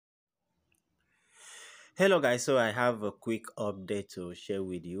Hello, guys. So, I have a quick update to share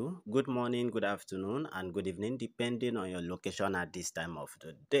with you. Good morning, good afternoon, and good evening, depending on your location at this time of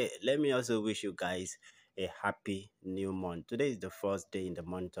the day. Let me also wish you guys a happy new month. Today is the first day in the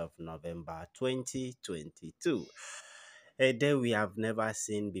month of November 2022. A day we have never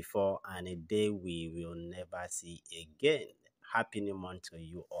seen before, and a day we will never see again. Happy new month to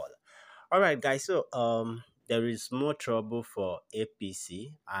you all. All right, guys. So, there is more trouble for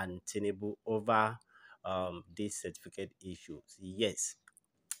APC and Tinubu over these certificate issues. Yes,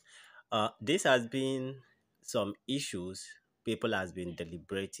 this has been some issues people has been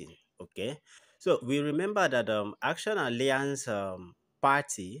deliberating. Okay, so we remember that Action Alliance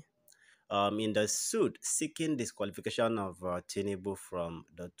party in the suit seeking disqualification of Tinubu from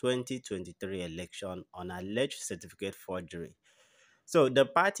the 2023 election on alleged certificate forgery. So the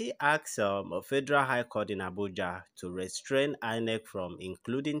party asked a federal high court in Abuja to restrain INEC from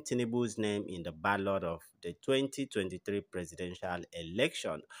including Tinubu's name in the ballot of the 2023 presidential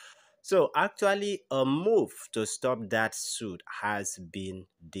election. So actually, a move to stop that suit has been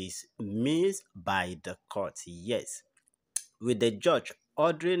dismissed by the court. Yes, with the judge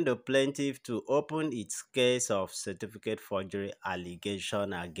ordering the plaintiff to open its case of certificate forgery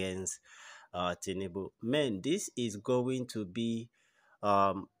allegation against Tinubu. Man, this is going to be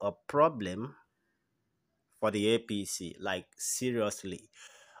a problem for the APC, like seriously,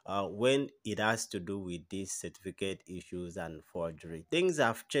 when it has to do with these certificate issues and forgery. Things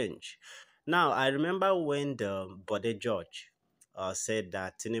have changed. Now, I remember when the body judge said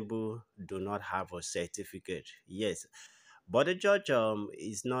that Tinubu do not have a certificate. Yes, but the judge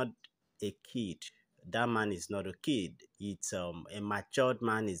is not a kid. That man is not a kid. It's a matured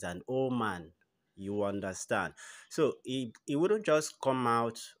man, is an old man. You understand? So he wouldn't just come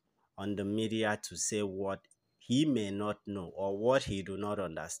out on the media to say what he may not know or what he do not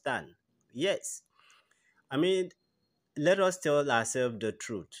understand. Yes. I mean, let us tell ourselves the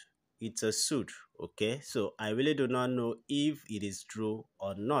truth. It's a suit, okay? So I really do not know if it is true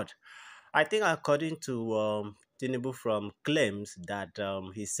or not. I think according to Tinubu from claims that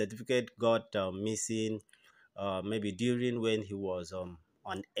his certificate got missing maybe during when he was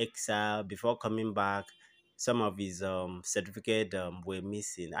on exile before coming back. Some of his certificate were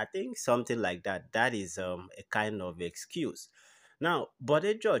missing. I think something like that. That is a kind of excuse. Now, but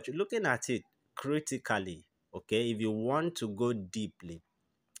a judge looking at it critically, okay, if you want to go deeply,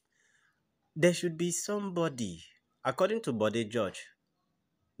 there should be somebody, according to Bode George,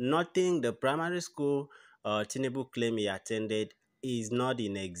 nothing the primary school Tinubu claim he attended is not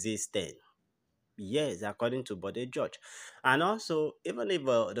in existence. Yes, according to Bode George. And also, even if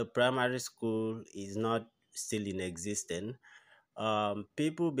the primary school is not still in existence,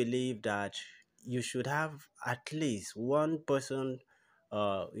 people believe that you should have at least one person,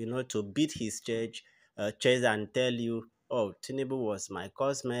 to beat his chest and tell you, oh, Tinubu was my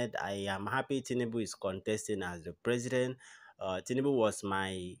classmate. I am happy Tinubu is contesting as the president. Tinubu was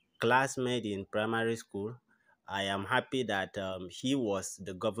my classmate in primary school. I am happy that he was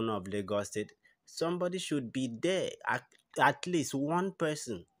the governor of Lagos State. Somebody should be there, at least one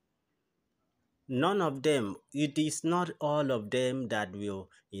person. None of them, it is not all of them that will,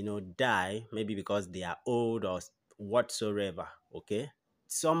 die, maybe because they are old or whatsoever. Okay,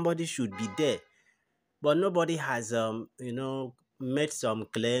 somebody should be there, but nobody has made some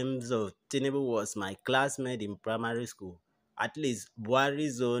claims of Tinubu was my classmate in primary school. At least Buhari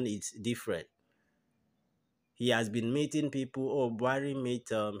zone is different. He has been meeting people. Oh, Buhari meet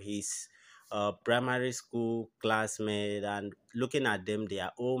his primary school classmate, and looking at them, they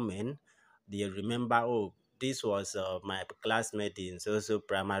are old men. They remember, oh, this was my classmate in so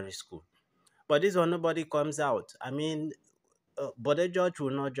primary school. But this one, nobody comes out. I mean, but the judge will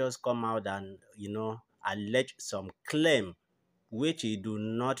not just come out and allege some claim which he do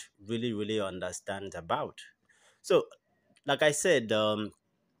not really understand about. So, like I said, the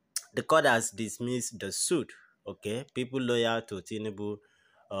court has dismissed the suit. Okay, people loyal to Tinubu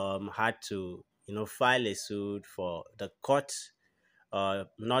had to file a suit for the court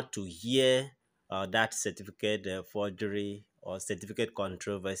not to hear that certificate forgery or certificate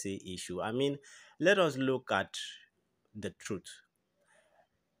controversy issue. I mean, let us look at the truth.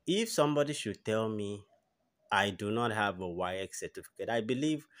 If somebody should tell me I do not have a YX certificate, I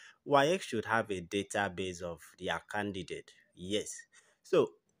believe YX should have a database of their candidate. Yes. So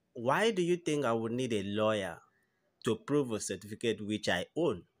why do you think I would need a lawyer to prove a certificate which I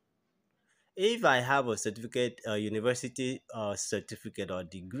own? If I have a certificate, a university certificate or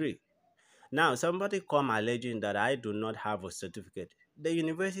degree, now somebody come alleging that I do not have a certificate, the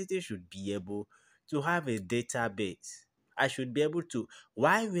university should be able to have a database. I should be able to.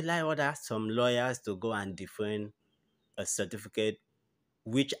 Why will I order some lawyers to go and defend a certificate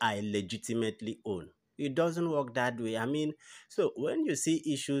which I legitimately own? It doesn't work that way. I mean, so when you see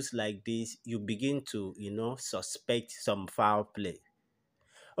issues like this, you begin to, suspect some foul play.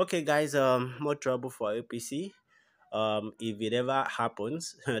 Okay, guys, more trouble for APC. If it ever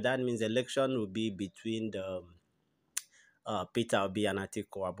happens, that means election will be between the Peter Obi and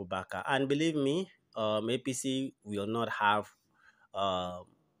Atiku Abubakar. And believe me, APC will not have uh,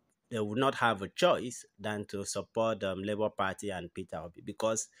 they would not have a choice than to support Labour Party and Peter Obi,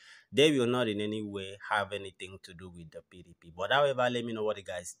 because they will not in any way have anything to do with the PDP. But however, let me know what you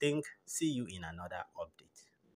guys think. See you in another update.